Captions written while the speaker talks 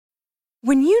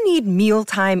When you need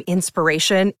mealtime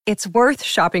inspiration, it's worth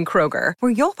shopping Kroger,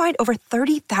 where you'll find over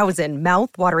 30,000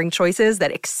 mouth-watering choices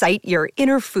that excite your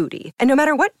inner foodie. And no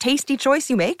matter what tasty choice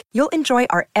you make, you'll enjoy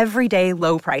our everyday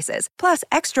low prices, plus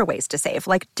extra ways to save,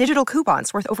 like digital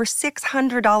coupons worth over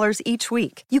 $600 each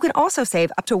week. You can also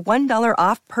save up to $1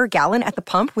 off per gallon at the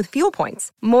pump with fuel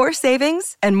points. More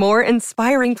savings and more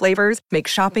inspiring flavors make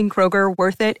shopping Kroger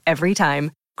worth it every time.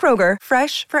 Kroger,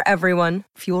 fresh for everyone.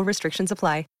 Fuel restrictions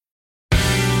apply.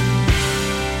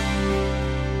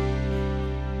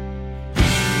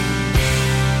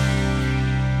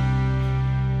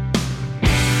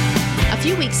 A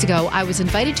few weeks ago, I was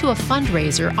invited to a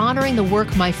fundraiser honoring the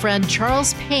work my friend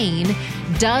Charles Payne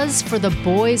does for the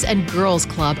Boys and Girls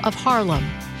Club of Harlem.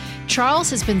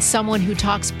 Charles has been someone who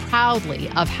talks proudly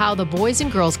of how the Boys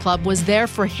and Girls Club was there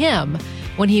for him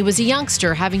when he was a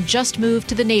youngster, having just moved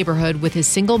to the neighborhood with his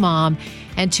single mom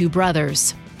and 2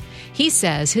 brothers. He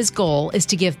says his goal is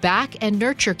to give back and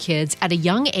nurture kids at a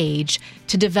young age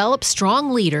to develop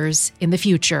strong leaders in the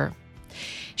future.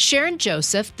 Sharon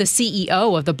Joseph, the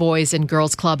CEO of the Boys and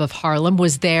Girls Club of Harlem,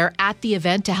 was there at the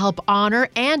event to help honor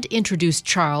and introduce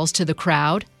Charles to the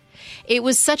crowd. It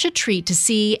was such a treat to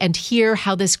see and hear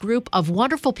how this group of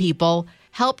wonderful people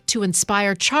helped to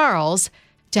inspire Charles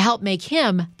to help make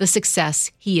him the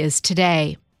success he is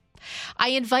today. I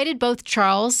invited both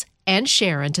Charles and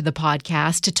Sharon to the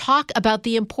podcast to talk about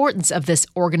the importance of this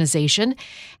organization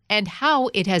and how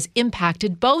it has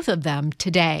impacted both of them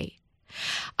today.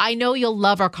 I know you'll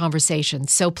love our conversation,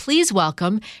 so please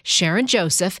welcome Sharon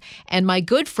Joseph and my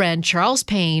good friend Charles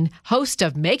Payne, host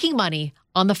of Making Money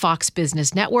on the Fox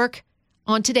Business Network,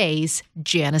 on today's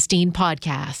Janice Dean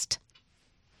podcast.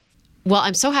 Well,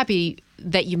 I'm so happy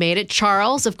that you made it.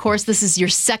 Charles, of course, this is your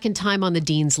second time on the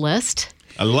Dean's List.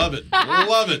 I love it. I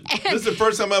love it. This is the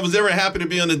first time I was ever happy to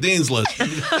be on the Dean's List.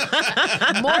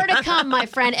 More to come, my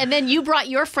friend. And then you brought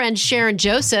your friend Sharon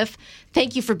Joseph.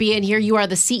 Thank you for being here. You are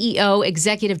the CEO,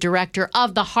 Executive Director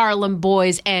of the Harlem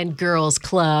Boys and Girls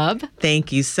Club.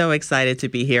 Thank you. So excited to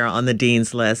be here on the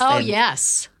Dean's List. Oh,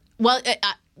 yes. Well,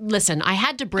 listen, I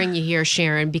had to bring you here,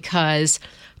 Sharon, because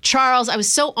Charles, I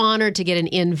was so honored to get an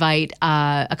invite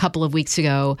a couple of weeks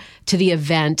ago to the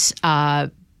event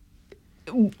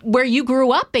where you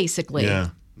grew up, basically. Yeah.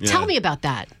 Tell me about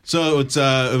that. So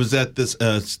it was at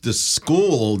this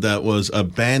school that was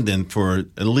abandoned for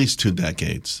at least 2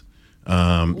 decades.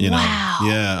 Wow.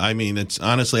 Yeah. I mean, it's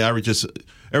honestly, I would just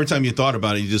every time you thought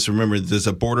about it, you just remember there's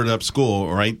a boarded up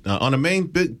school, right, on a main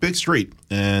big street,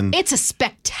 and it's a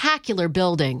spectacular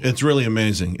building. It's really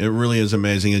amazing. It really is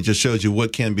amazing. It just shows you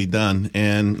what can be done.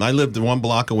 And I lived 1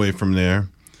 block away from there.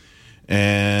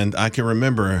 And I can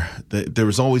remember that there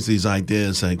was always these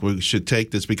ideas like we should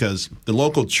take this because the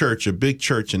local church, a big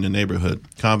church in the neighborhood,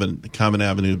 Convent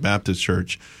Avenue Baptist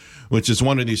Church, which is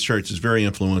one of these churches, very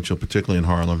influential, particularly in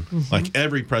Harlem. Mm-hmm. Like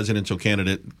every presidential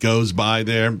candidate goes by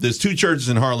there. There's 2 churches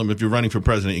in Harlem. If you're running for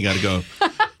president, you got to go.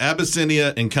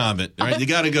 Abyssinia and Convent, right? You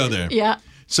got to go there. Yeah.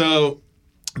 So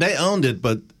they owned it,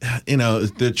 but,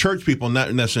 the church people,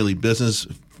 not necessarily business,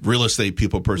 real estate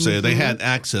people per se, mm-hmm. They had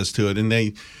access to it, and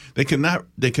they could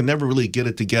never really get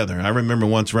it together. I remember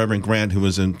once Reverend Grant, who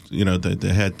was in,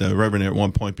 the head reverend at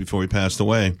one point before he passed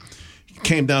away,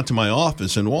 came down to my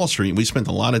office in Wall Street. We spent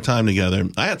a lot of time together.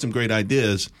 I had some great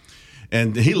ideas,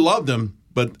 and he loved them,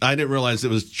 but I didn't realize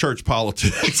it was church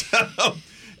politics.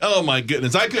 Oh my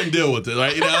goodness, I couldn't deal with it.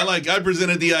 Right? I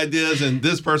presented the ideas, and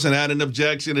this person had an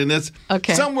objection, and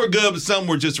some were good, but some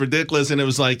were just ridiculous, and it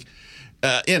was like,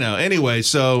 anyway.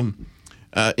 So,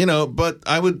 but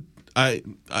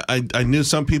I knew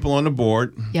some people on the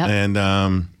board, yep. And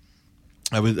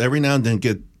I would every now and then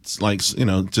get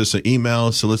just an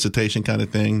email solicitation kind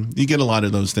of thing. You get a lot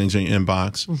of those things in your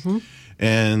inbox, mm-hmm.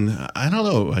 And I don't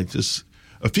know.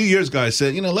 A few years ago I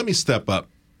said, let me step up.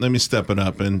 Let me step it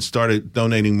up, and started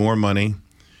donating more money.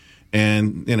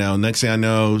 And, next thing I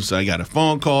know, I got a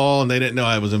phone call, and they didn't know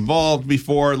I was involved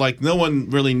before. Like, no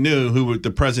one really knew who were the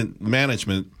present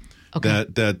management. Okay.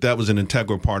 That was an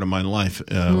integral part of my life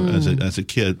as a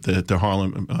kid. The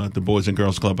Harlem, the Boys and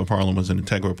Girls Club of Harlem was an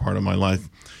integral part of my life.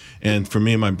 And for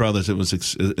me and my brothers, it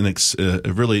was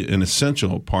really an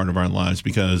essential part of our lives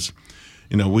because,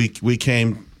 we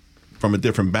came from a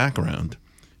different background.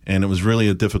 And it was really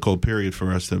a difficult period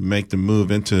for us to make the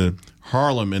move into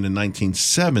Harlem in the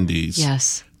 1970s.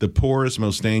 Yes. The poorest,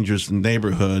 most dangerous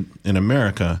neighborhood in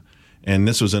America. And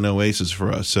this was an oasis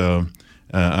for us. So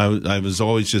I was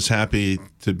always just happy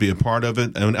to be a part of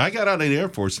it. And when I got out of the Air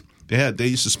Force, they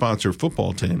used to sponsor a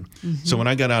football team. Mm-hmm. So when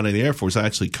I got out of the Air Force, I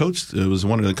actually coached. It was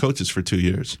one of the coaches for 2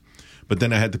 years. But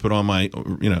then I had to put all my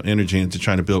energy into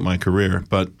trying to build my career.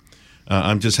 But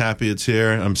I'm just happy it's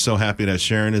here. I'm so happy that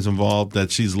Sharon is involved,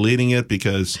 that she's leading it,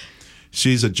 because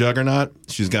she's a juggernaut.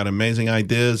 She's got amazing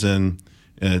ideas, and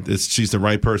she's the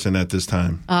right person at this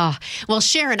time. Well,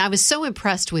 Sharon, I was so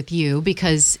impressed with you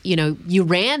because, you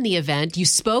ran the event, you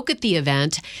spoke at the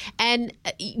event, and,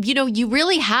 you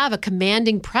really have a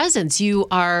commanding presence. You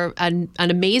are an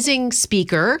amazing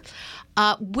speaker.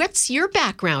 What's your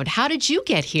background? How did you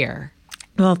get here?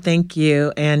 Well, thank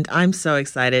you. And I'm so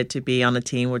excited to be on the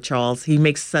team with Charles. He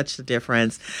makes such a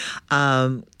difference.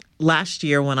 Last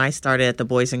year when I started at the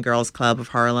Boys and Girls Club of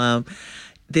Harlem,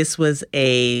 this was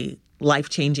a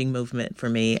life-changing movement for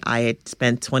me. I had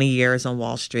spent 20 years on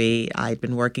Wall Street. I'd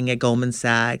been working at Goldman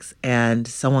Sachs, and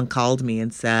someone called me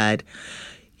and said,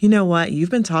 you know what, you've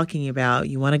been talking about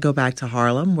you want to go back to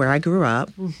Harlem, where I grew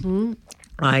up. Mm-hmm.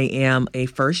 I am a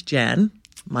first gen.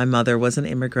 My mother was an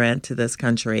immigrant to this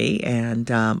country, and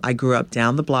I grew up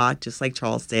down the block, just like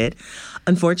Charles did.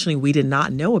 Unfortunately, we did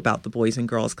not know about the Boys and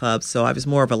Girls Club, so I was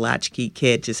more of a latchkey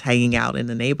kid just hanging out in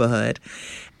the neighborhood.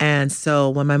 And so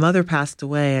when my mother passed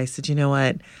away, I said, you know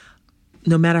what?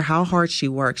 No matter how hard she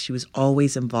worked, she was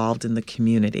always involved in the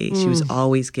community. She was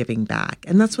always giving back.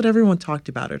 And that's what everyone talked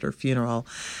about at her funeral.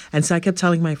 And so I kept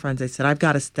telling my friends, I said, I've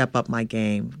got to step up my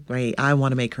game, right? I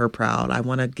want to make her proud. I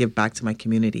want to give back to my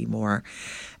community more.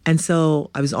 And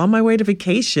so I was on my way to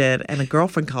vacation, and a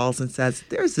girlfriend calls and says,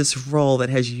 there's this role that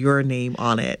has your name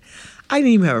on it. I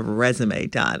didn't even have a resume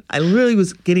done. I literally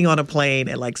was getting on a plane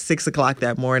at like 6 o'clock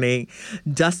that morning,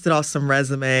 dusted off some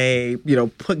resume,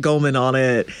 put Goldman on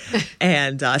it,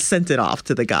 and sent it off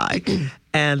to the guy.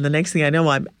 And the next thing I know,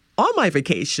 I'm on my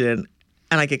vacation,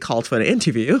 and I get called for an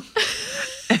interview.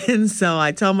 And so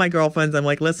I tell my girlfriends, I'm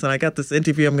like, listen, I got this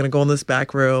interview. I'm going to go in this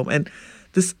back room. And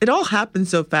it all happened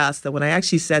so fast that when I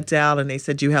actually sat down and they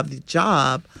said, you have the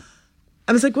job,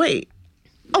 I was like, wait,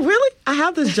 oh, really? I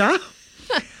have this job?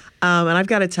 And I've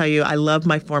got to tell you, I love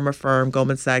my former firm,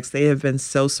 Goldman Sachs. They have been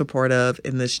so supportive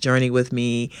in this journey with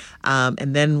me.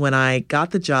 And then when I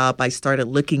got the job, I started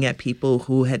looking at people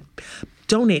who had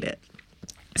donated.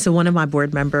 So one of my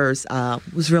board members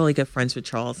was really good friends with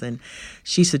Charles, and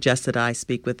she suggested I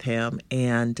speak with him.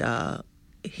 And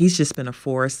he's just been a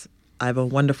force. I have a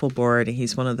wonderful board, and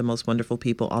he's one of the most wonderful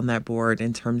people on that board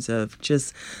in terms of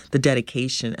just the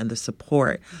dedication and the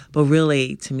support. But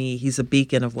really, to me, he's a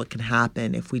beacon of what can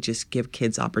happen if we just give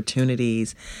kids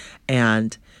opportunities.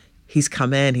 And he's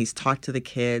come in, he's talked to the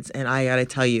kids, and I got to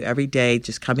tell you, every day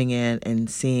just coming in and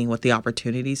seeing what the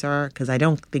opportunities are, because I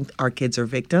don't think our kids are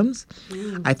victims.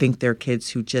 I think they're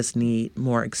kids who just need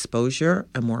more exposure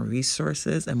and more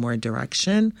resources and more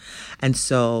direction. And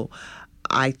so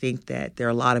I think that there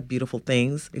are a lot of beautiful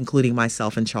things, including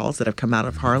myself and Charles, that have come out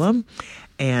of Harlem.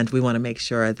 And we want to make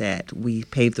sure that we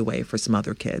pave the way for some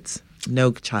other kids.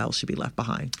 No child should be left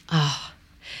behind. Oh.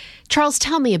 Charles,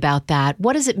 tell me about that.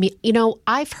 What does it mean?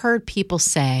 I've heard people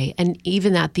say, and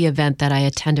even at the event that I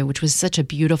attended, which was such a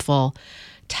beautiful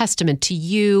testament to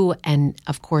you and,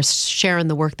 of course, Sharon,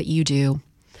 the work that you do,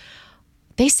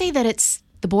 they say that it's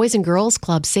the Boys and Girls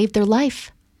Club saved their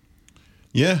life.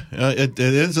 Yeah, it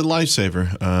is a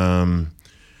lifesaver.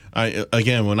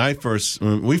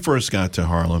 When we first got to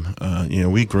Harlem,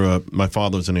 we grew up. My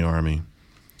father was in the Army,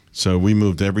 so we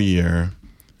moved every year.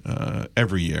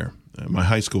 My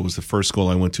high school was the first school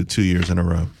I went to 2 years in a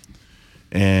row,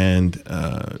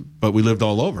 but we lived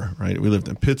all over. Right, we lived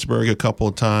in Pittsburgh a couple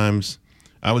of times.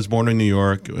 I was born in New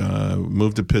York,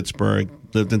 moved to Pittsburgh,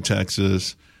 lived in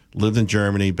Texas, lived in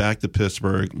Germany, back to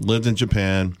Pittsburgh, lived in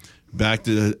Japan, back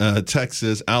to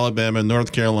Texas, Alabama,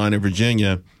 North Carolina,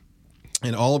 Virginia,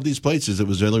 and all of these places. It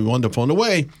was really wonderful. In a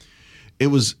way, it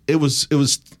was.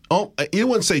 Oh, you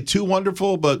wouldn't say too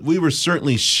wonderful, but we were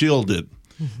certainly shielded.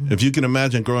 Mm-hmm. If you can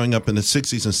imagine growing up in the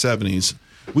 60s and 70s,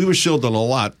 we were shielded a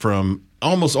lot from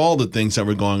almost all the things that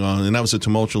were going on, and that was a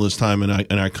tumultuous time in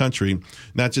our country,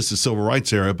 not just the civil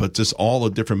rights era, but just all the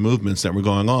different movements that were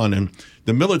going on. And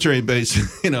the military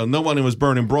base, no one was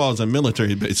burning bras on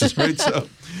military bases, right? So,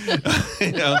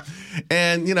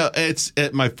 it's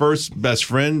my first best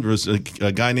friend was a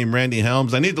guy named Randy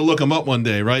Helms. I need to look him up one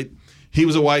day, right? He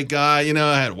was a white guy,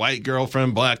 I had white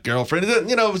girlfriend, black girlfriend.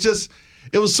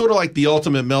 It was sort of like the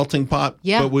ultimate melting pot.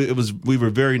 Yeah. But we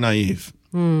were very naive.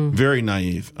 Very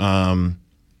naive,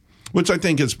 which I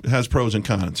think has pros and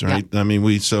cons, right? Yeah. I mean,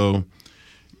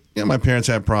 my parents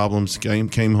had problems.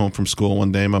 Came home from school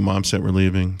one day. My mom said we're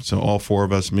leaving. So all four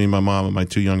of us, me, my mom, and my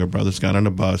two younger brothers, got on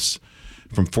a bus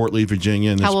from Fort Lee,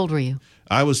 Virginia. How old were you?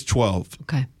 I was 12.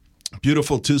 Okay.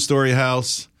 Beautiful 2-story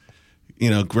house,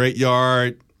 great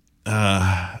yard.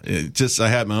 I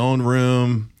had my own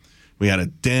room. We had a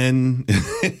den.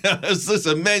 It was just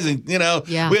amazing. We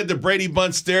had the Brady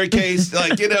Bunch staircase.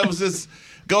 It was just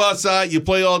go outside, you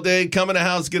play all day, come in the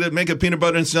house, make a peanut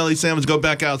butter and jelly sandwich, go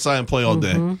back outside and play all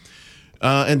day.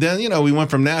 And then, we went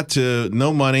from that to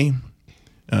no money.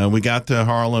 We got to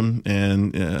Harlem,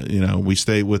 and, we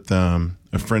stayed with a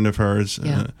friend of hers.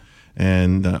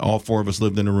 And all four of us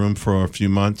lived in a room for a few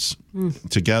months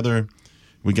together.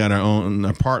 We got our own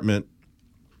apartment.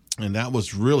 And that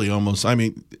was really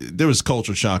there was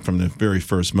culture shock from the very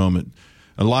first moment.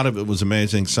 A lot of it was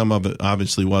amazing. Some of it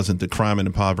obviously wasn't, the crime and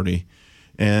the poverty.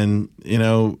 And,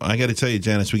 I got to tell you,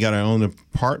 Janice, we got our own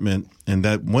apartment, and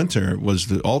that winter was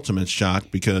the ultimate shock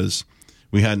because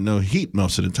we had no heat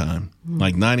most of the time,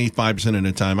 like 95% of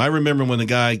the time. I remember when the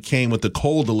guy came with the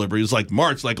coal delivery. He was like,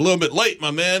 March, a little bit late, my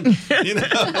man,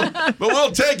 but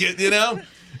we'll take it,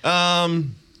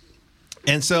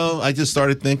 And so I just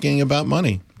started thinking about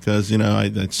money. Because,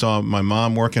 I saw my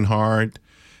mom working hard.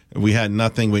 We had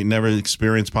nothing. We never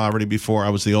experienced poverty before. I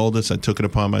was the oldest. I took it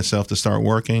upon myself to start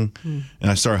working. And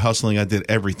I started hustling. I did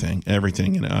everything.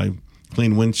 I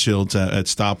cleaned windshields at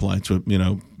stoplights with,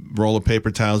 roll of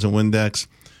paper towels and Windex,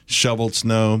 shoveled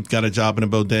snow, got a job in a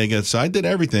bodega. So I did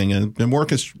everything and been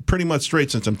working pretty much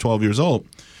straight since I'm 12 years old.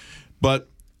 But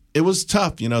it was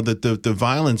tough, the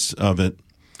violence of it.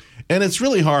 And it's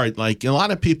really hard. A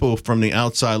lot of people from the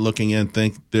outside looking in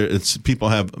think people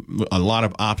have a lot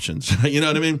of options. You know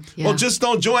what I mean? Yeah. Well, just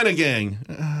don't join a gang.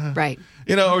 Right.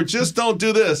 Or just don't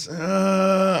do this.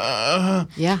 Yeah.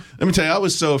 Let me tell you, I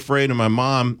was so afraid of my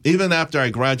mom. Even after I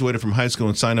graduated from high school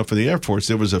and signed up for the Air Force,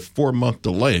 there was a 4-month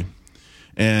delay.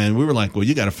 And we were like, well,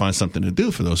 you got to find something to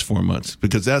do for those 4 months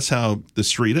because that's how the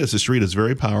street is. The street is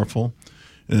very powerful.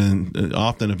 And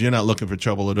often, if you're not looking for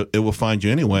trouble, it will find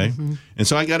you anyway. And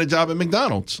so I got a job at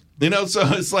McDonald's, so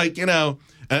it's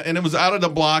and it was out of the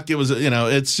block. It was,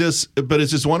 it's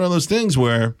just one of those things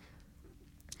where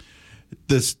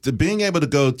being able to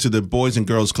go to the Boys and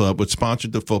Girls Club, which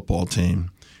sponsored the football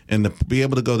team, and to be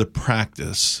able to go to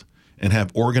practice and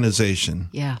have organization,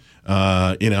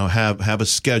 have a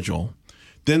schedule,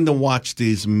 then to watch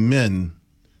these men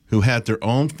who had their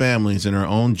own families and their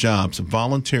own jobs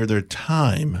volunteer their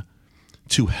time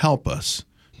to help us,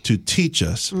 to teach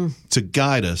us, to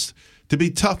guide us, to be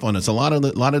tough on us. A lot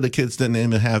of the kids didn't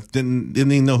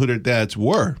even know who their dads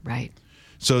were. Right.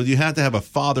 So you had to have a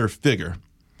father figure.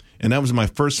 And that was my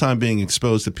first time being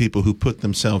exposed to people who put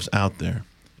themselves out there.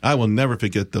 I will never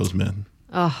forget those men.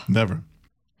 Oh. Never.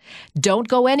 Don't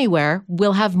go anywhere.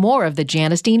 We'll have more of the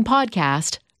Janice Dean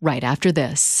podcast right after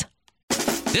this.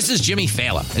 This is Jimmy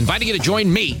Fallon, inviting you to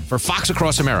join me for Fox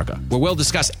Across America, where we'll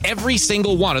discuss every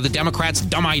single one of the Democrats'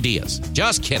 dumb ideas.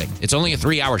 Just kidding. It's only a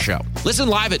 3-hour show. Listen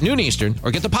live at noon Eastern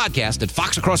or get the podcast at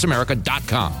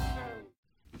foxacrossamerica.com.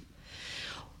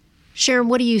 Sharon,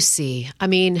 what do you see?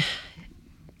 I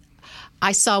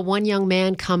saw one young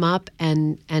man come up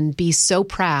and be so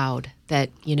proud that,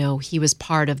 he was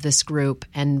part of this group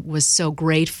and was so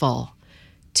grateful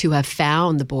to have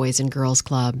found the Boys and Girls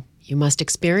Club. You must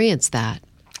experience that.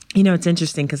 It's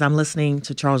interesting because I'm listening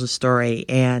to Charles's story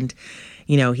and,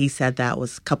 he said that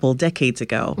was a couple of decades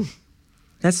ago.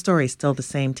 That story is still the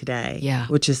same today,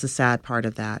 which is the sad part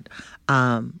of that.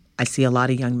 I see a lot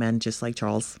of young men just like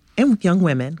Charles and young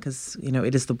women because,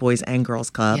 it is the Boys and Girls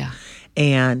Club. Yeah.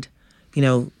 And,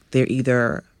 they're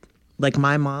either like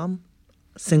my mom,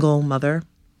 single mother,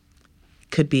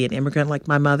 could be an immigrant like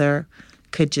my mother,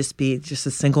 could just be a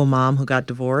single mom who got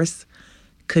divorced.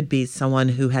 Could be someone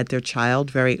who had their child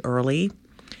very early.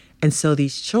 And so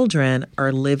these children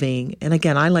are living, and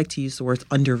again, I like to use the word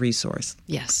under-resourced.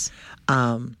 Yes.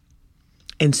 And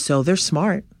so they're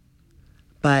smart,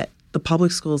 but the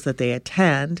public schools that they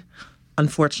attend,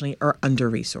 unfortunately, are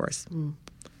under-resourced.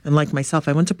 And like myself,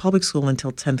 I went to public school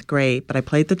until 10th grade, but I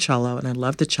played the cello, and I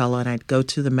loved the cello, and I'd go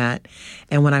to the Met.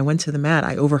 And when I went to the Met,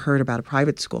 I overheard about a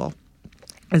private school.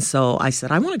 And so I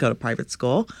said, I want to go to private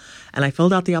school. And I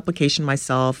filled out the application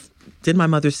myself, did my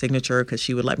mother's signature because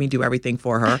she would let me do everything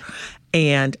for her.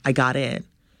 And I got in.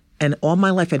 And all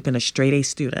my life I'd been a straight A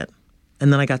student.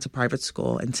 And then I got to private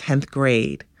school in 10th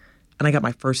grade. And I got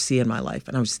my first C in my life.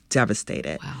 And I was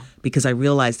devastated because I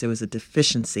realized there was a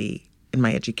deficiency in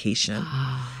my education.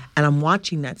 And I'm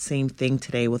watching that same thing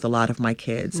today with a lot of my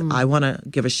kids. I want to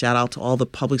give a shout out to all the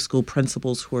public school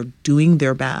principals who are doing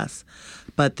their best,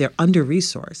 but they're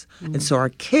under-resourced. And so our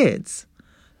kids,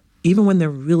 even when they're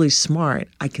really smart,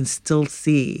 I can still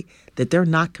see that they're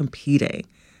not competing.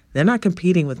 They're not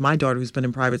competing with my daughter who's been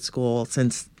in private school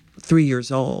since 3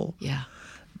 years old. Yeah.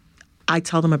 I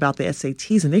tell them about the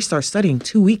SATs and they start studying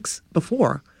 2 weeks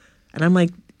before. And I'm like,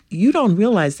 you don't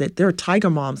realize that there are tiger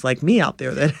moms like me out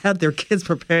there that had their kids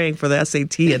preparing for the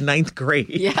SAT in 9th grade.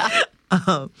 Yeah.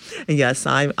 And yes,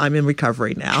 I'm in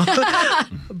recovery now.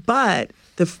 But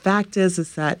the fact is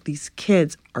that these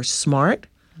kids are smart,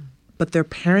 but their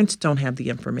parents don't have the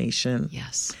information.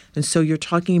 Yes. And so you're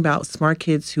talking about smart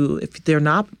kids who, if they're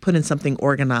not put in something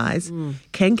organized,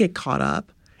 can get caught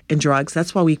up in drugs.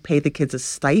 That's why we pay the kids a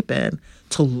stipend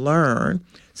to learn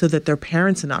so that their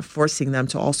parents are not forcing them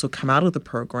to also come out of the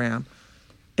program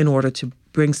in order to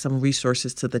bring some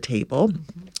resources to the table.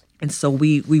 Mm-hmm. And so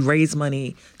we raise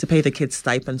money to pay the kids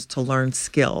stipends to learn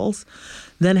skills.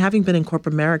 Then having been in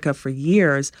corporate America for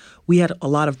years, we had a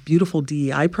lot of beautiful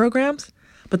DEI programs,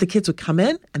 but the kids would come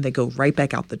in and they go right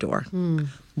back out the door.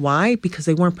 Why? Because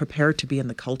they weren't prepared to be in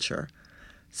the culture.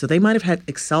 So they might have had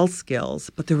Excel skills,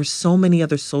 but there were so many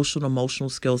other social and emotional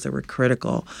skills that were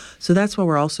critical. So that's why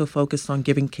we're also focused on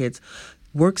giving kids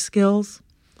work skills,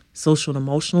 social and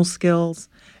emotional skills,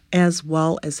 as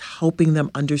well as helping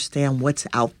them understand what's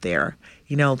out there.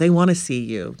 You know, they want to see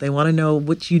you. They want to know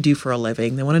what you do for a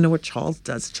living. They want to know what Charles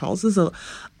does. Charles is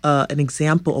an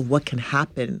example of what can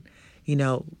happen, you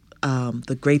know,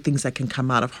 the great things that can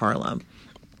come out of Harlem.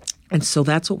 And so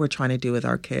that's what we're trying to do with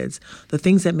our kids. The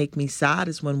things that make me sad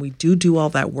is when we do all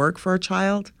that work for a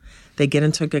child, they get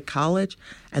into a good college,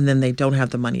 and then they don't have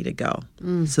the money to go.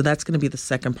 So that's going to be the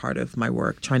second part of my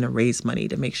work, trying to raise money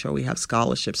to make sure we have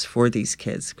scholarships for these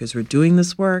kids, because we're doing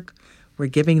this work, we're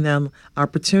giving them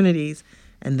opportunities,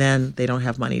 and then they don't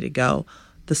have money to go.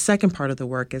 The second part of the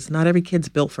work is not every kid's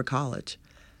built for college.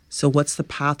 So what's the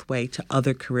pathway to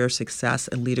other career success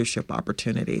and leadership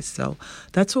opportunities? So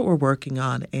that's what we're working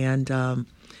on, and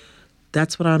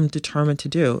that's what I'm determined to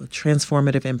do,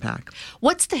 transformative impact.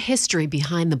 What's the history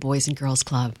behind the Boys and Girls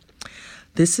Club?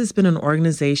 This has been an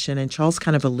organization, and Charles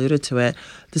kind of alluded to it.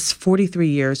 This is 43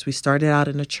 years. We started out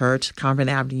in a church, Convent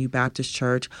Avenue Baptist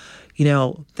Church. You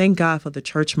know, thank God for the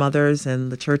church mothers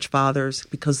and the church fathers,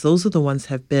 because those are the ones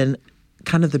have been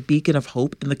kind of the beacon of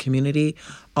hope in the community,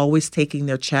 always taking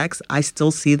their checks. I still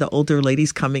see the older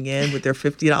ladies coming in with their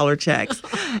 $50 checks,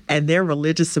 and they're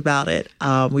religious about it.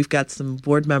 We've got some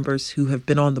board members who have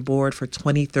been on the board for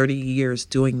 20, 30 years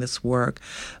doing this work.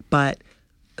 But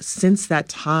since that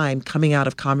time, coming out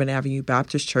of Convent Avenue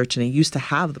Baptist Church, and it used to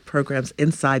have the programs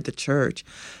inside the church,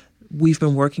 we've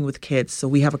been working with kids. So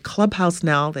we have a clubhouse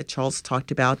now that Charles talked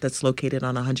about that's located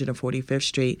on 145th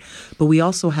Street. But we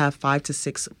also have 5 to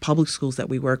 6 public schools that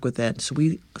we work within. So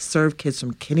we serve kids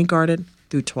from kindergarten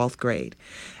through 12th grade.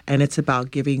 And it's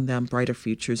about giving them brighter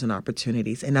futures and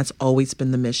opportunities. And that's always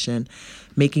been the mission,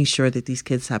 making sure that these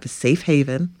kids have a safe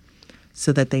haven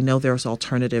so that they know there's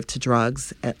alternative to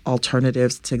drugs,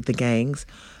 alternatives to the gangs,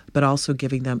 but also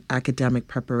giving them academic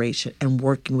preparation and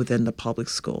working within the public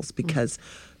schools, because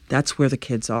that's where the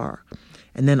kids are.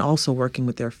 And then also working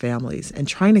with their families and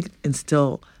trying to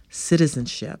instill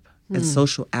citizenship and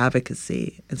social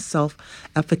advocacy and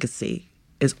self-efficacy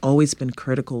has always been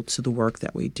critical to the work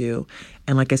that we do.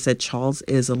 And like I said, Charles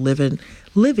is a living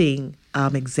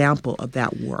example of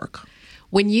that work.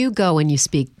 When you go and you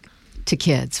speak to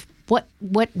kids,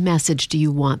 what message do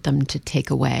you want them to take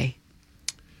away?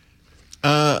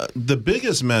 The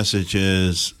biggest message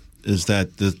is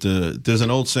that there's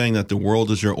an old saying that the world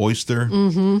is your oyster.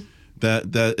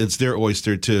 That it's their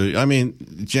oyster too. I mean,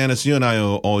 Janice, you and I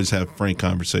always have frank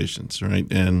conversations, right?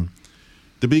 And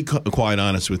to be quite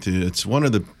honest with you, it's one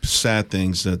of the sad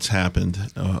things that's happened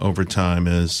over time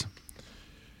is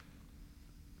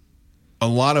a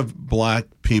lot of black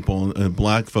people and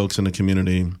black folks in the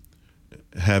community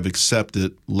have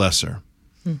accepted lesser,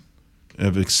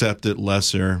 have accepted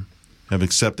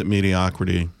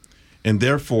mediocrity. And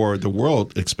therefore, the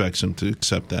world expects them to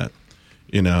accept that.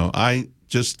 You know, I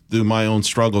just through my own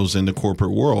struggles in the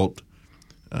corporate world,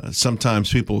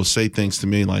 sometimes people will say things to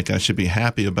me like I should be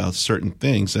happy about certain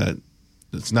things that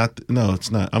it's not. No,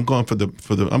 it's not. I'm going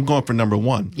I'm going for number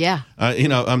one. Yeah. You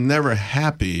know, I'm never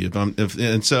happy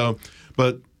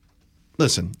but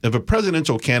listen, if a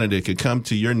presidential candidate could come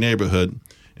to your neighborhood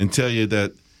and tell you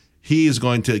that he is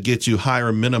going to get you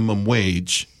higher minimum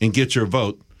wage and get your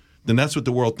vote, then that's what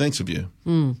the world thinks of you.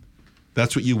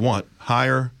 That's what you want,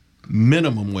 higher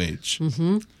minimum wage.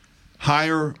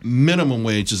 Higher minimum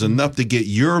wage is enough to get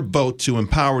your vote to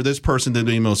empower this person to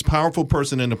be the most powerful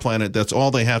person in the planet. That's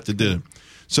all they have to do.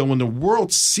 So when the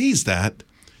world sees that,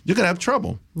 you're going to have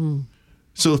trouble.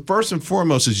 So first and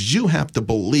foremost is you have to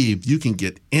believe you can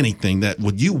get anything, that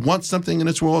when you want something in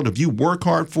this world, if you work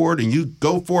hard for it and you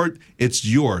go for it, it's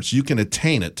yours. You can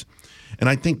attain it. And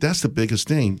I think that's the biggest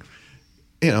thing.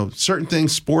 You know, certain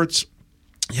things, sports,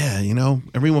 yeah, you know,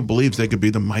 everyone believes they could be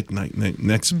the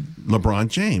next LeBron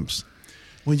James.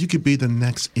 Well, you could be the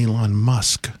next Elon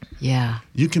Musk. Yeah.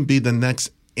 You can be the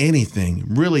next anything.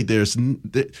 Really,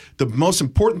 the most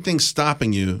important thing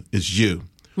stopping you is you.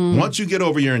 Once you get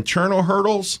over your internal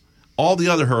hurdles, all the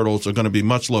other hurdles are going to be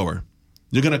much lower.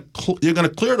 You're going to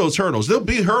clear those hurdles. There'll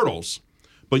be hurdles,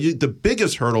 but the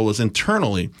biggest hurdle is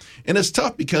internally, and it's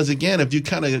tough because again, if you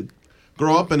kind of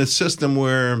grow up in a system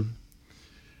where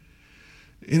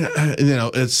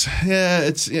it's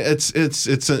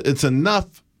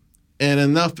enough, and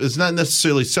enough is not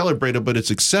necessarily celebrated, but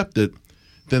it's accepted,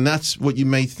 then that's what you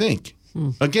may think.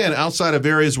 Again, outside of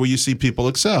areas where you see people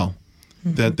excel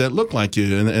that look like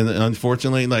you. And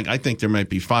unfortunately, like I think there might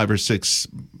be 5 or 6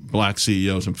 black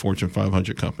CEOs in Fortune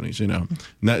 500 companies,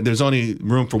 There's only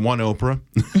room for one Oprah.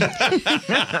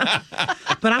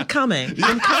 But I'm coming.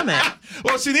 I'm coming.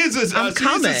 Well, she needs a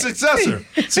successor.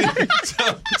 So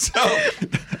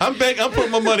I'm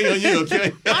putting my money on you,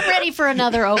 okay? I'm ready for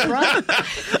another Oprah.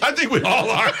 I think we all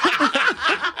are.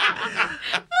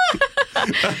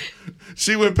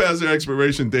 She went past her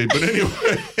expiration date, but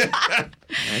anyway.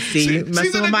 See, you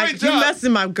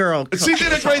messing my girl. She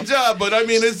did a great job, but I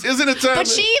mean, isn't it time? But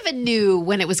she even knew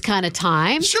when it was kind of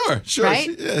time. Sure. Right?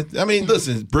 I mean,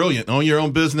 listen, it's brilliant. Own your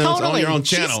own business, Totally. own your own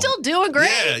channel. She's still doing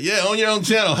great. Yeah, own your own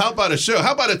channel. How about a show?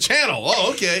 How about a channel?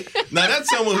 Oh, okay. Now, that's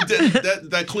someone who did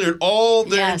that cleared all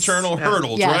their internal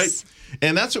hurdles, right?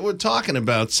 And that's what we're talking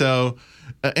about. So,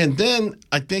 and then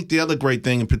I think the other great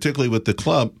thing, and particularly with the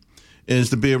club,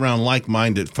 is to be around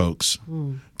like-minded folks,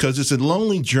 because it's a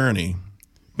lonely journey.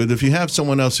 But if you have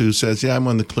someone else who says, yeah, I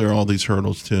want to clear all these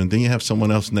hurdles too, and then you have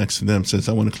someone else next to them says,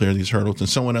 I want to clear these hurdles, and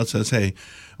someone else says, hey,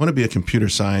 I want to be a computer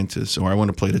scientist, or I want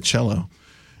to play the cello.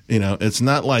 It's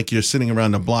not like you're sitting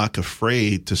around the block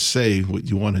afraid to say what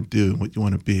you want to do, what you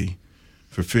want to be,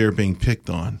 for fear of being picked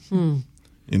on.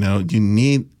 You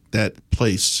need that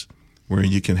place where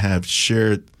you can have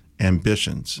shared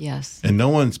ambitions. Yes. And no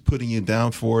one's putting you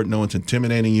down for it. No one's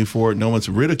intimidating you for it. No one's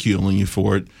ridiculing you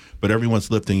for it. But everyone's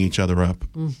lifting each other up.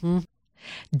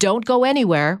 Don't go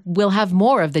anywhere. We'll have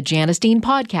more of the Janice Dean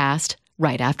podcast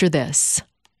right after this.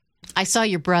 I saw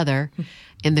your brother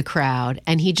in the crowd,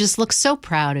 and he just looks so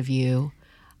proud of you.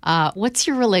 What's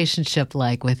your relationship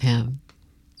like with him?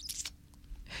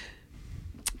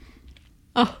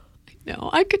 Oh, I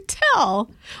know. I could tell.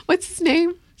 What's his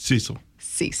name? Cecil.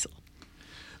 Cecil.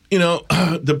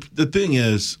 The thing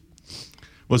is,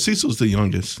 well, Cecil's the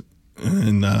youngest.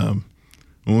 And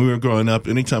when we were growing up,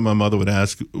 anytime my mother would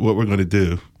ask what we're going to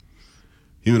do,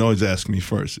 he would always ask me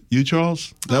first. You,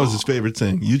 Charles? That was his favorite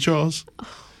thing. You, Charles?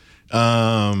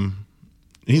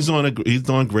 He's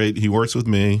doing great. He works with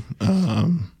me.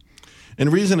 And the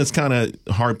reason it's kind of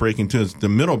heartbreaking, too, is my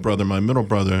middle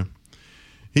brother,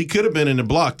 he could have been in the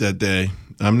block that day.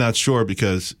 I'm not sure,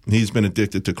 because he's been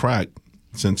addicted to crack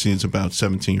since he's about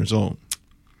 17 years old.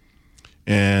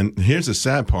 And here's the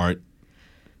sad part.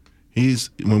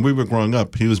 When we were growing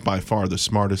up, he was by far the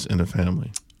smartest in the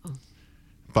family.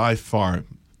 By far.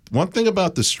 One thing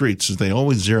about the streets is they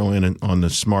always zero in on the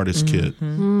smartest kid.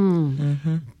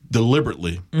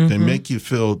 Deliberately. They make you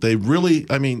feel,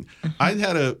 I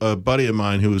had a buddy of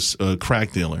mine who was a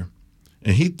crack dealer.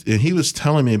 And he was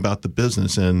telling me about the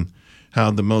business and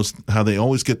how they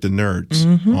always get the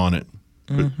nerds on it.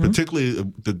 Particularly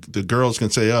the girls can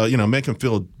say, make them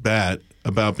feel bad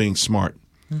about being smart.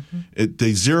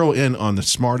 They zero in on the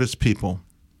smartest people.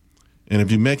 And if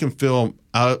you make them feel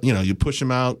out, you push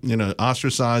them out,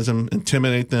 ostracize them,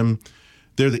 intimidate them,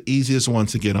 they're the easiest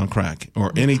ones to get on crack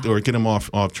or get them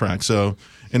off track. So,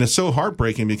 and it's so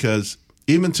heartbreaking because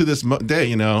even to this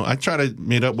day, I try to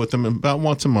meet up with them about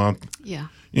once a month. Yeah.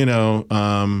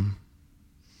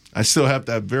 I still have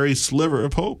that very sliver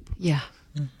of hope. Yeah.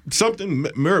 Something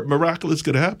miraculous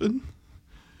could happen,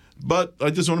 but I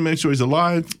just want to make sure he's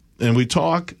alive. And we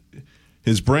talk.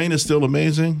 His brain is still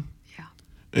amazing. Yeah.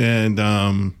 And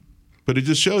but it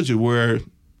just shows you where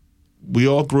we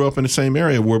all grew up in the same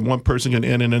area, where one person can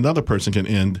end and another person can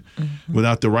end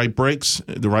without the right breaks,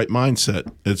 the right mindset.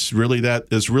 It's really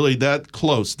that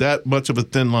close, that much of a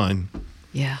thin line.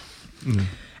 Yeah.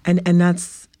 And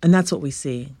that's what we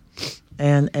see.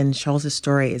 And Charles's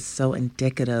story is so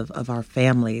indicative of our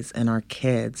families and our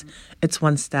kids. It's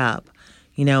one step.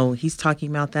 He's talking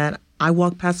about that. I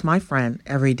walk past my friend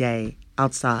every day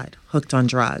outside, hooked on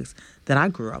drugs, that I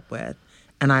grew up with.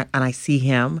 And I see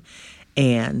him,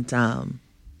 and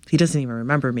he doesn't even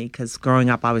remember me because growing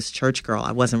up I was a church girl.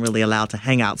 I wasn't really allowed to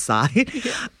hang outside.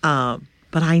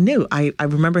 But I knew. I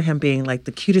remember him being like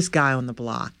the cutest guy on the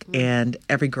block, and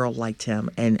every girl liked him.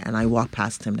 And I walk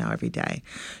past him now every day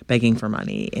begging for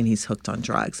money, and he's hooked on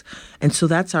drugs. And so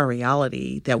that's our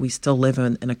reality, that we still live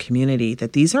in a community,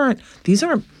 that these aren't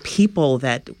people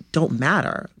that don't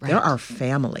matter. Right. They're our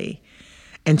family.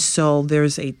 And so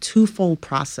there's a twofold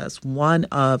process. One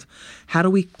of how do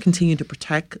we continue to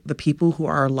protect the people who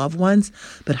are our loved ones,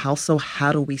 but also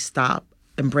how do we stop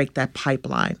and break that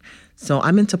pipeline? So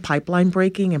I'm into pipeline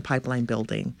breaking and pipeline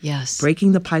building. Yes.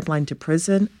 Breaking the pipeline to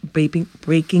prison,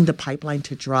 breaking the pipeline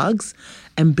to drugs,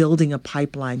 and building a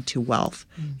pipeline to wealth.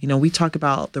 You know, we talk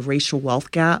about the racial wealth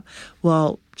gap.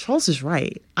 Well, Charles is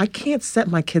right. I can't set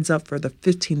my kids up for the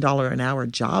 $15 an hour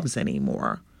jobs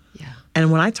anymore. Yeah.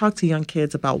 And when I talk to young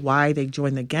kids about why they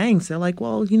join the gangs, they're like,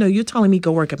 well, you know, you're telling me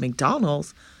go work at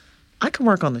McDonald's. I can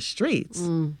work on the streets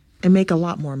and make a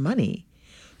lot more money.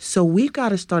 So we've got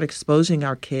to start exposing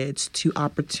our kids to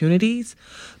opportunities.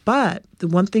 But the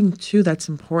one thing, too, that's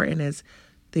important is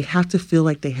they have to feel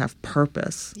like they have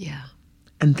purpose. Yeah.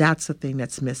 And that's the thing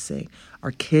that's missing. Our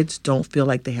kids don't feel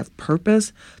like they have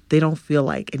purpose. They don't feel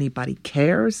like anybody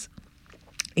cares.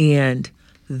 And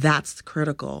that's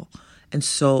critical. And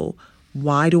so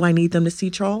why do I need them to see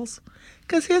Charles?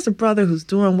 Because here's a brother who's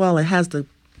doing well and has the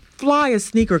flyest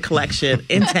sneaker collection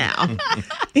in town.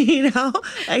 You know,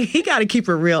 like, he got to keep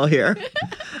it real here.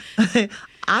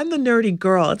 I'm the nerdy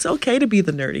girl. It's okay to be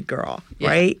the nerdy girl,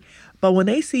 right? But when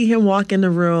they see him walk in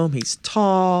the room, he's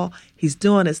tall, he's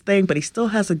doing his thing, but he still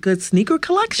has a good sneaker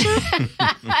collection.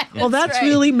 Well, that right.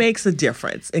 really makes a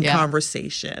difference in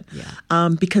conversation.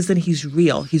 Because then he's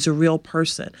real. He's a real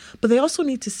person. But they also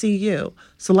need to see you.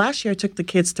 So last year I took the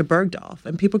kids to Bergdorf,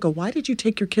 and people go, why did you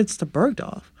take your kids to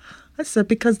Bergdorf? I said,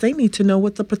 because they need to know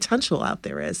what the potential out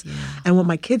there is. Yeah. And when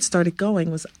my kids started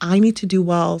going was, I need to do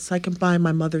well so I can buy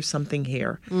my mother something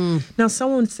here. Now,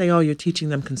 someone would say, oh, you're teaching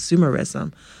them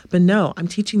consumerism. But no, I'm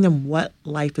teaching them what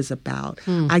life is about.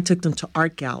 I took them to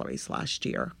art galleries last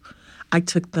year. I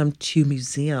took them to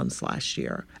museums last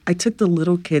year. I took the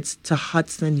little kids to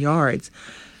Hudson Yards.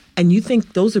 And you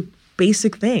think those are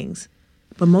basic things.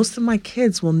 But most of my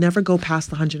kids will never go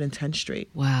past 110th Street.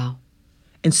 Wow.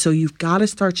 And so you've got to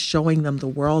start showing them the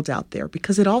world out there,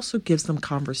 because it also gives them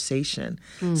conversation.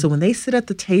 So when they sit at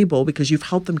the table, because you've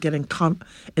helped them get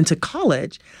into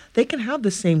college, they can have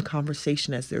the same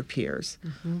conversation as their peers.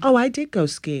 Oh, I did go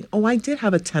skiing. Oh, I did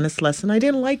have a tennis lesson. I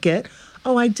didn't like it.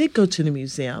 Oh, I did go to the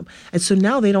museum. And so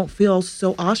now they don't feel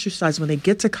so ostracized when they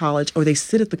get to college or they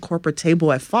sit at the corporate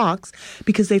table at Fox,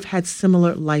 because they've had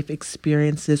similar life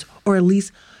experiences, or at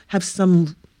least have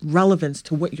some relevance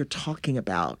to what you're talking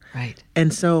about. Right.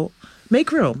 And so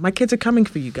make room. My kids are coming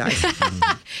for you guys.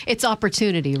 It's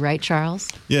opportunity, right, Charles?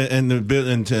 Yeah, and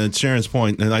to Sharon's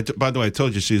point, and by the way, I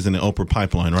told you she's in the Oprah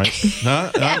pipeline, right?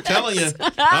 Huh? I'm telling you.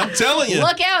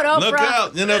 Look out, Oprah. Look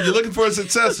out. You know, if you're looking for a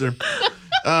successor.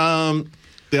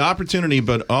 The opportunity,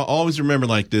 but always remember,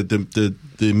 like, the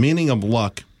meaning of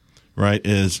luck, right,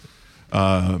 is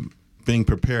being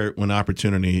prepared when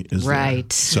opportunity is right. there.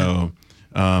 So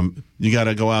you got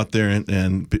to go out there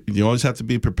and you always have to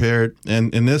be prepared.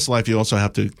 And in this life, you also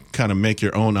have to kind of make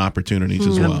your own opportunities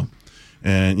as well.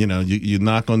 And, you know, you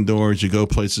knock on doors, you go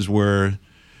places where,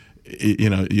 you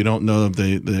know, you don't know if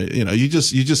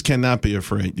you just cannot be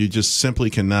afraid. You just simply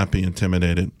cannot be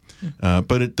intimidated.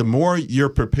 But the more you're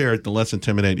prepared, the less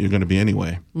intimidated you're going to be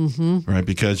anyway, right?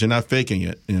 Because you're not faking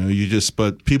it. You know,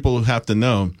 but people have to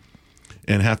know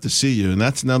and have to see you. And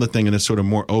that's another thing in this sort of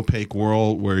more opaque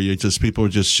world where people are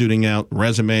just shooting out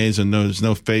resumes and there's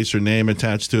no face or name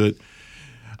attached to it.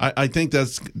 I think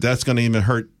that's going to even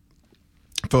hurt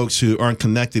folks who aren't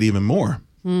connected even more,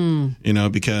 you know,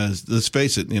 because let's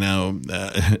face it, you know,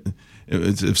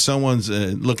 if someone's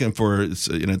looking for,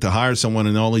 you know, to hire someone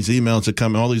and all these emails are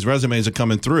coming, all these resumes are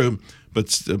coming through,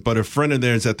 but a friend of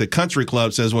theirs at the country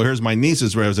club says, well, here's my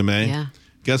niece's resume. Yeah.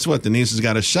 Guess what? The niece has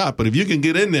got a shot. But if you can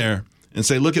get in there and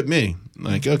say, look at me,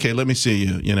 like, okay, let me see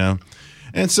you, you know.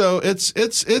 And so it's a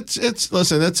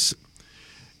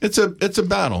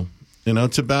battle, you know,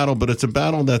 it's a battle, but it's a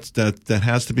battle that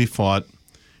has to be fought.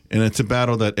 And it's a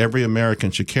battle that every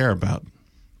American should care about,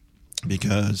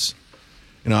 because,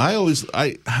 you know,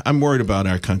 I'm worried about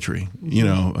our country. You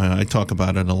know, I talk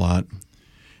about it a lot,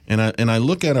 and I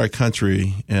look at our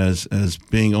country as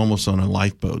being almost on a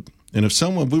lifeboat. And if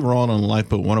we were all on a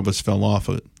lifeboat, one of us fell off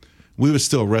it, we would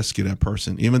still rescue that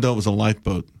person, even though it was a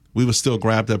lifeboat. We would still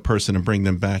grab that person and bring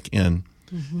them back in,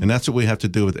 and that's what we have to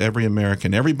do with every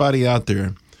American. Everybody out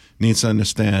there needs to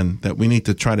understand that we need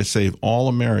to try to save all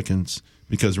Americans,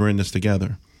 because we're in this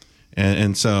together.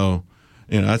 And so,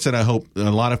 you know, I hope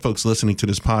a lot of folks listening to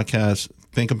this podcast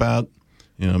think about,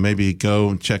 maybe go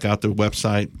and check out the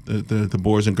website, the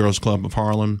Boys and Girls Club of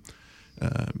Harlem,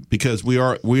 because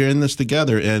we're in this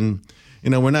together. And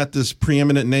we're not this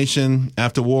preeminent nation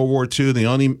after World War II,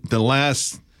 the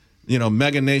last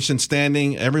mega nation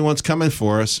standing. Everyone's coming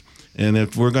for us. And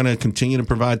if we're going to continue to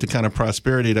provide the kind of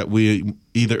prosperity that we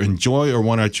either enjoy or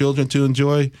want our children to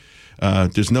enjoy,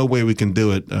 there's no way we can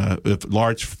do it if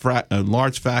large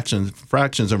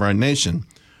fractions of our nation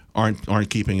aren't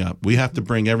keeping up. We have to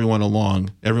bring everyone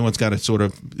along. Everyone's got to sort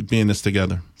of be in this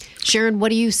together. Sharon, what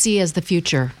do you see as the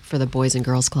future for the Boys and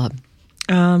Girls Club?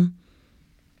 I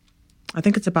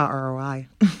think it's about ROI.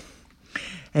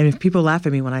 And if people laugh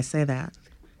at me when I say that,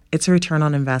 it's a return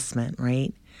on investment,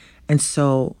 right? And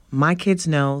so my kids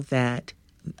know that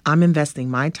I'm investing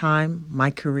my time,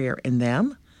 my career in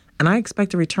them, and I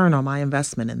expect a return on my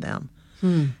investment in them.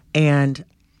 And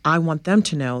I want them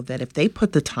to know that if they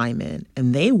put the time in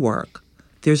and they work,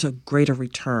 there's a greater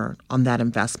return on that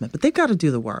investment. But they've got to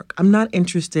do the work. I'm not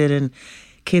interested in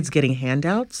kids getting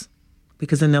handouts,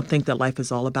 because then they'll think that life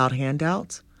is all about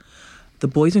handouts. The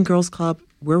Boys and Girls Club,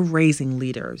 we're raising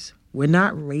leaders. We're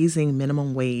not raising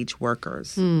minimum wage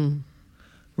workers.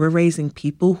 We're raising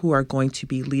people who are going to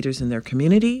be leaders in their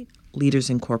community, leaders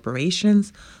in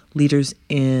corporations, leaders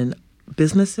in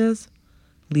businesses,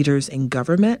 leaders in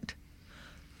government,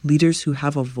 leaders who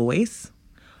have a voice.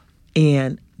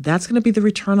 And that's going to be the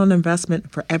return on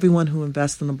investment for everyone who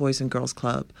invests in the Boys and Girls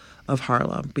Club of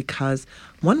Harlem, because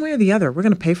one way or the other, we're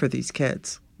going to pay for these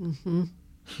kids.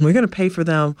 We're going to pay for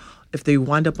them if they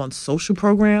wind up on social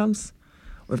programs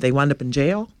or if they wind up in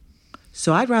jail.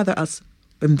 So I'd rather us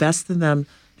invest in them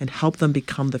and help them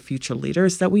become the future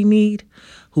leaders that we need,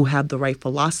 who have the right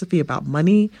philosophy about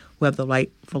money, who have the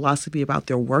right philosophy about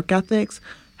their work ethics,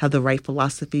 have the right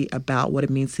philosophy about what it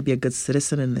means to be a good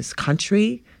citizen in this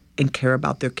country, and care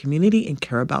about their community and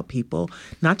care about people,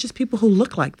 not just people who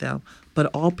look like them, but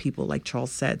all people, like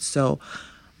Charles said. So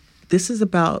this is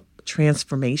about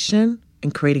transformation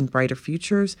and creating brighter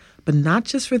futures, but not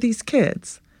just for these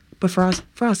kids, but for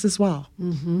us as well.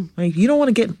 Like, you don't want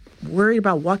to get worried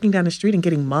about walking down the street and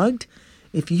getting mugged.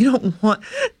 If you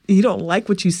don't like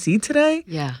what you see today,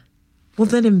 well,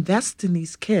 then invest in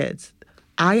these kids.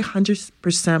 I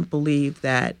 100% believe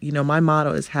that, my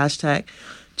motto is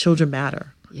 #Children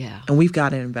Matter. Yeah. And we've got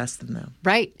to invest in them.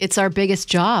 Right. It's our biggest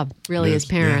job, really, as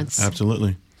parents. Yeah,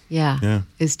 absolutely. Yeah.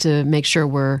 Is to make sure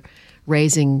we're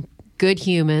raising good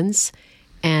humans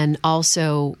and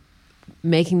also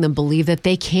making them believe that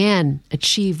they can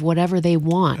achieve whatever they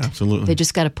want. Absolutely. They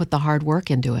just got to put the hard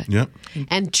work into it. Yep.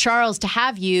 And Charles, to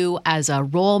have you as a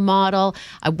role model,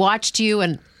 I watched you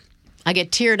and I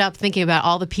get teared up thinking about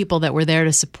all the people that were there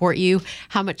to support you,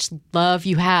 how much love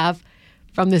you have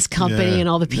from this company and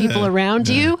all the people around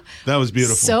you. That was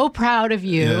beautiful. So proud of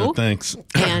you. Yeah, thanks.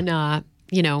 And,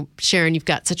 Sharon, you've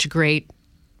got such a great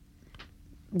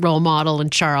role model,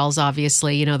 and Charles,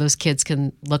 obviously, those kids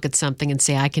can look at something and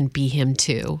say, I can be him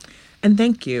too. And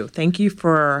thank you. Thank you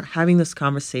for having this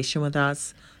conversation with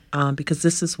us, because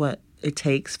this is what it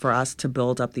takes for us to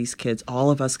build up these kids,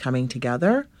 all of us coming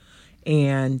together.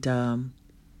 And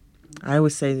I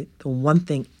always say the one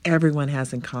thing everyone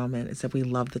has in common is that we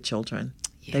love the children.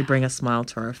 Yeah. They bring a smile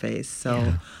to our face.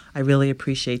 So I really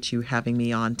appreciate you having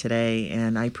me on today.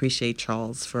 And I appreciate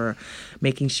Charles for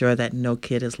making sure that no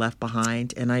kid is left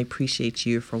behind. And I appreciate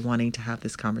you for wanting to have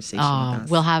this conversation with us.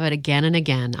 We'll have it again and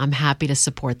again. I'm happy to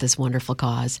support this wonderful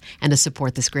cause and to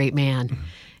support this great man.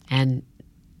 And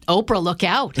Oprah, look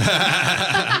out.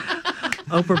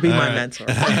 Oprah, be my mentor.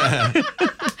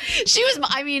 She was,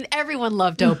 everyone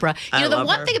loved Oprah. The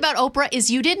one thing about Oprah is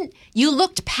you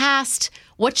looked past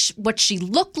what she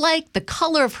looked like, the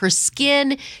color of her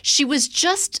skin. She was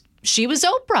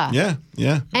Oprah.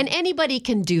 Yeah. And anybody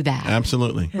can do that.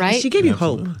 Absolutely. Right? She gave you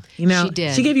hope. She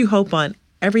did. She gave you hope on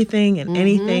everything and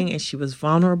anything, and she was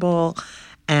vulnerable.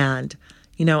 And,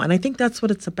 and I think that's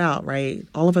what it's about, right?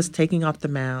 All of us taking off the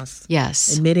mask.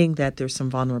 Yes. Admitting that there's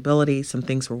some vulnerability, some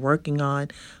things we're working on,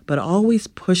 but always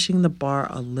pushing the bar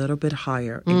a little bit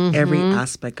higher in every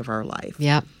aspect of our life.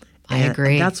 Yep. I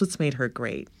agree. And that's what's made her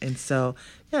great. And so,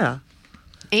 yeah.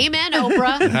 Amen,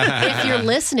 Oprah. If you're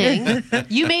listening,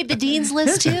 you made the Dean's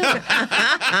List too.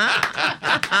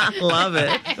 Love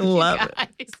it. Love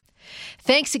it.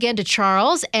 Thanks again to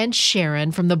Charles and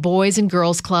Sharon from the Boys and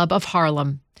Girls Club of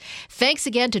Harlem. Thanks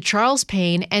again to Charles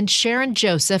Payne and Sharon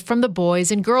Joseph from the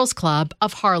Boys and Girls Club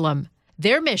of Harlem.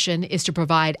 Their mission is to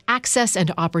provide access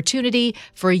and opportunity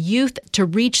for youth to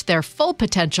reach their full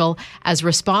potential as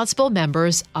responsible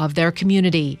members of their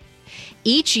community.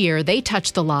 Each year, they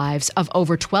touch the lives of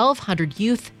over 1,200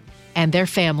 youth and their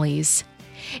families.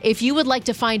 If you would like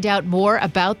to find out more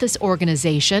about this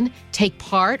organization, take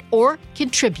part, or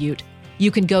contribute,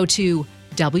 you can go to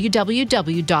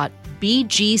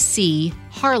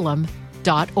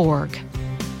www.bgcharlem.org.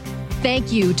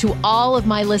 Thank you to all of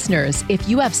my listeners. If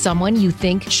you have someone you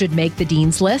think should make the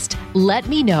Dean's List, let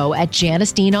me know at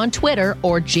Janice Dean on Twitter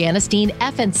or Janice Dean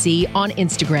FNC on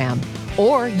Instagram.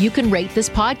 Or you can rate this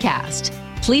podcast.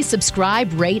 Please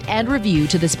subscribe, rate, and review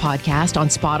to this podcast on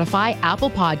Spotify,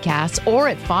 Apple Podcasts, or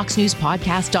at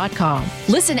foxnewspodcast.com.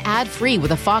 Listen ad-free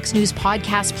with a Fox News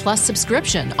Podcast Plus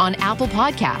subscription on Apple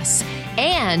Podcasts.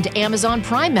 And Amazon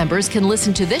Prime members can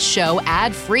listen to this show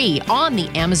ad-free on the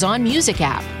Amazon Music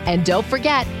app. And don't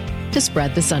forget to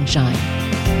spread the sunshine.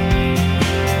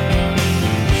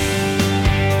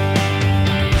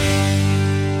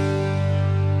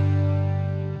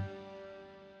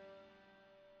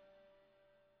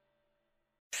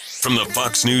 From the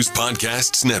Fox News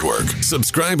Podcasts Network.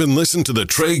 Subscribe and listen to the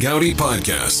Trey Gowdy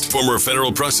Podcast. Former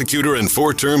federal prosecutor and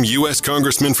 4-term U.S.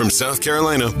 Congressman from South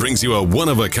Carolina brings you a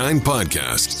one-of-a-kind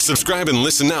podcast. Subscribe and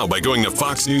listen now by going to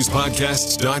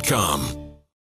foxnewspodcasts.com.